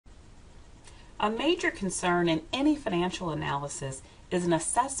A major concern in any financial analysis is an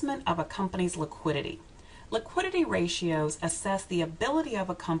assessment of a company's liquidity. Liquidity ratios assess the ability of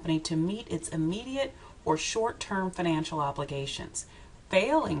a company to meet its immediate or short-term financial obligations.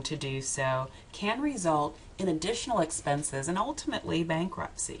 Failing to do so can result in additional expenses and ultimately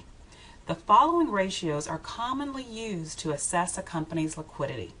bankruptcy. The following ratios are commonly used to assess a company's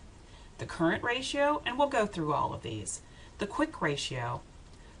liquidity: the current ratio, and we'll go through all of these, the quick ratio,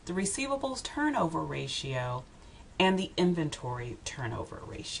 the receivables turnover ratio, and the inventory turnover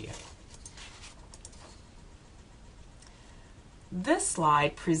ratio. This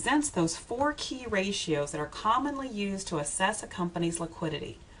slide presents those four key ratios that are commonly used to assess a company's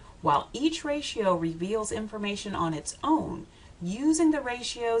liquidity. While each ratio reveals information on its own, using the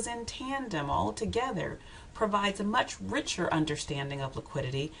ratios in tandem all together provides a much richer understanding of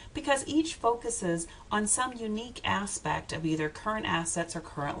liquidity because each focuses on some unique aspect of either current assets or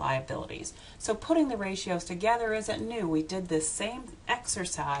current liabilities. So putting the ratios together isn't new. We did this same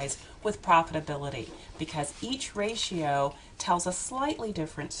exercise with profitability because each ratio tells a slightly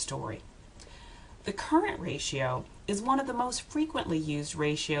different story. The current ratio is one of the most frequently used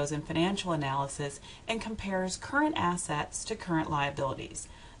ratios in financial analysis and compares current assets to current liabilities.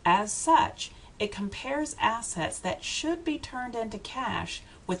 As such, it compares assets that should be turned into cash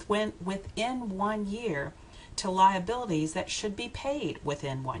within 1 year to liabilities that should be paid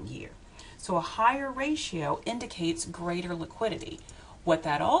within 1 year. So a higher ratio indicates greater liquidity. What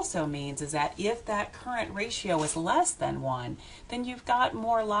that also means is that if that current ratio is less than 1, then you've got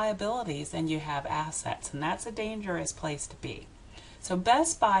more liabilities than you have assets, and that's a dangerous place to be. So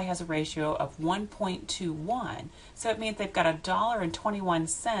Best Buy has a ratio of 1.21, so it means they've got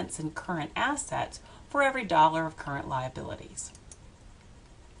 $1.21 in current assets for every dollar of current liabilities.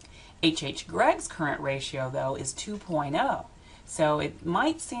 H.H. Gregg's current ratio, though, is 2.0, so it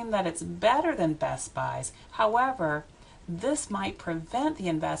might seem that it's better than Best Buy's. However, this might prevent the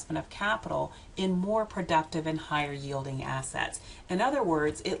investment of capital in more productive and higher yielding assets. In other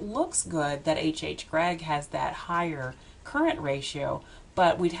words, it looks good that H.H. Gregg has that higher current ratio,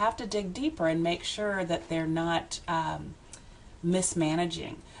 but we'd have to dig deeper and make sure that they're not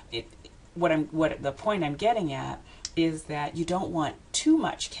mismanaging it. The point I'm getting at is that you don't want too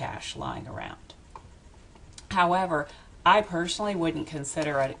much cash lying around. However, I personally wouldn't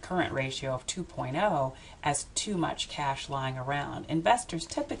consider a current ratio of 2.0 as too much cash lying around. Investors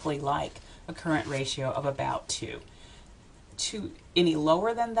typically like a current ratio of about 2. Any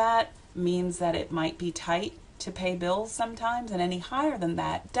lower than that means that it might be tight to pay bills sometimes, and any higher than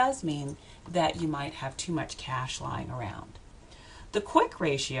that does mean that you might have too much cash lying around. The quick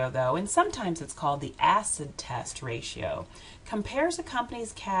ratio, though, and sometimes it's called the acid test ratio, compares a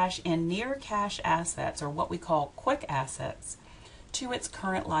company's cash and near cash assets, or what we call quick assets, to its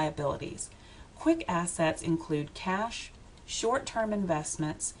current liabilities. Quick assets include cash, short-term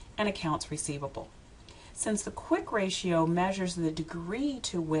investments, and accounts receivable. Since the quick ratio measures the degree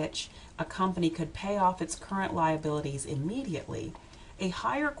to which a company could pay off its current liabilities immediately, a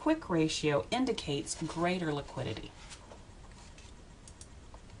higher quick ratio indicates greater liquidity.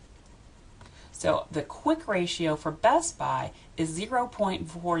 So the quick ratio for Best Buy is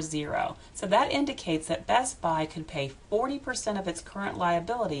 0.40. So that indicates that Best Buy could pay 40% of its current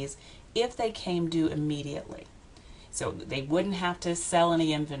liabilities if they came due immediately. So they wouldn't have to sell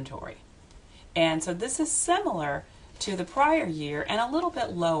any inventory. And so this is similar to the prior year and a little bit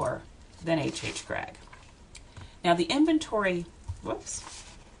lower than H.H. Gregg. Now the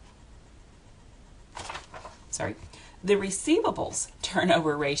the receivables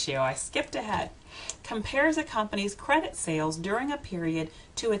turnover ratio, I skipped ahead, compares a company's credit sales during a period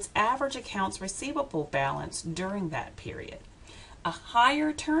to its average accounts receivable balance during that period. A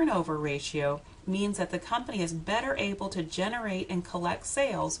higher turnover ratio means that the company is better able to generate and collect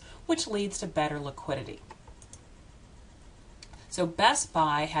sales, which leads to better liquidity. So Best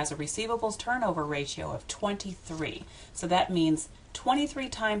Buy has a receivables turnover ratio of 23. So that means 23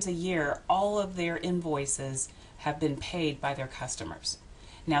 times a year all of their invoices have been paid by their customers.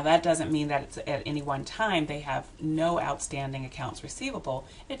 Now that doesn't mean that it's at any one time they have no outstanding accounts receivable.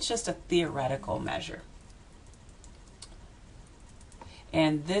 It's just a theoretical measure.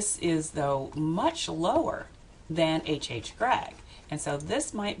 And this is, though, much lower than H.H. Gregg. And so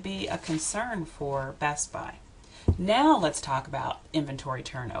this might be a concern for Best Buy. Now let's talk about inventory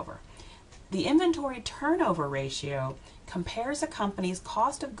turnover. The inventory turnover ratio compares a company's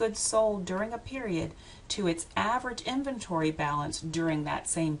cost of goods sold during a period to its average inventory balance during that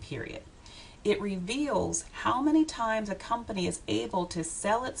same period. It reveals how many times a company is able to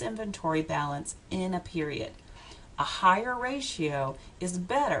sell its inventory balance in a period. A higher ratio is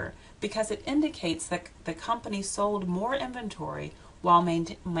better because it indicates that the company sold more inventory while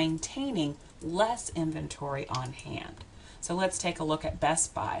maintaining less inventory on hand. So let's take a look at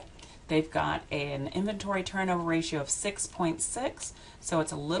Best Buy. They've got an inventory turnover ratio of 6.6, so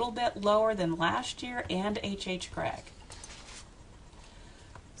it's a little bit lower than last year, and H.H. Gregg.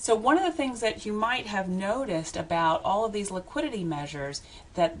 So one of the things that you might have noticed about all of these liquidity measures,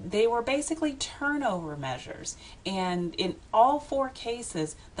 that they were basically turnover measures, and in all four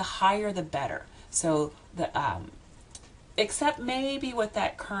cases, the higher the better. So the except maybe with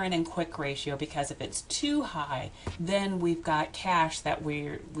that current and quick ratio, because if it's too high, then we've got cash that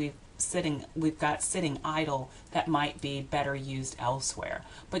we've got sitting idle that might be better used elsewhere.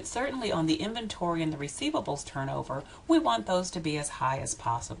 But certainly on the inventory and the receivables turnover, we want those to be as high as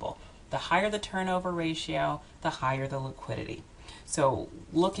possible. The higher the turnover ratio, the higher the liquidity. So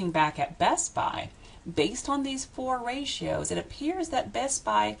looking back at Best Buy, based on these four ratios, it appears that Best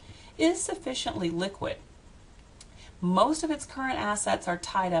Buy is sufficiently liquid. Most of its current assets are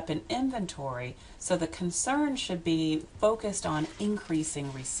tied up in inventory, so the concern should be focused on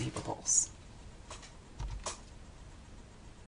increasing receivables.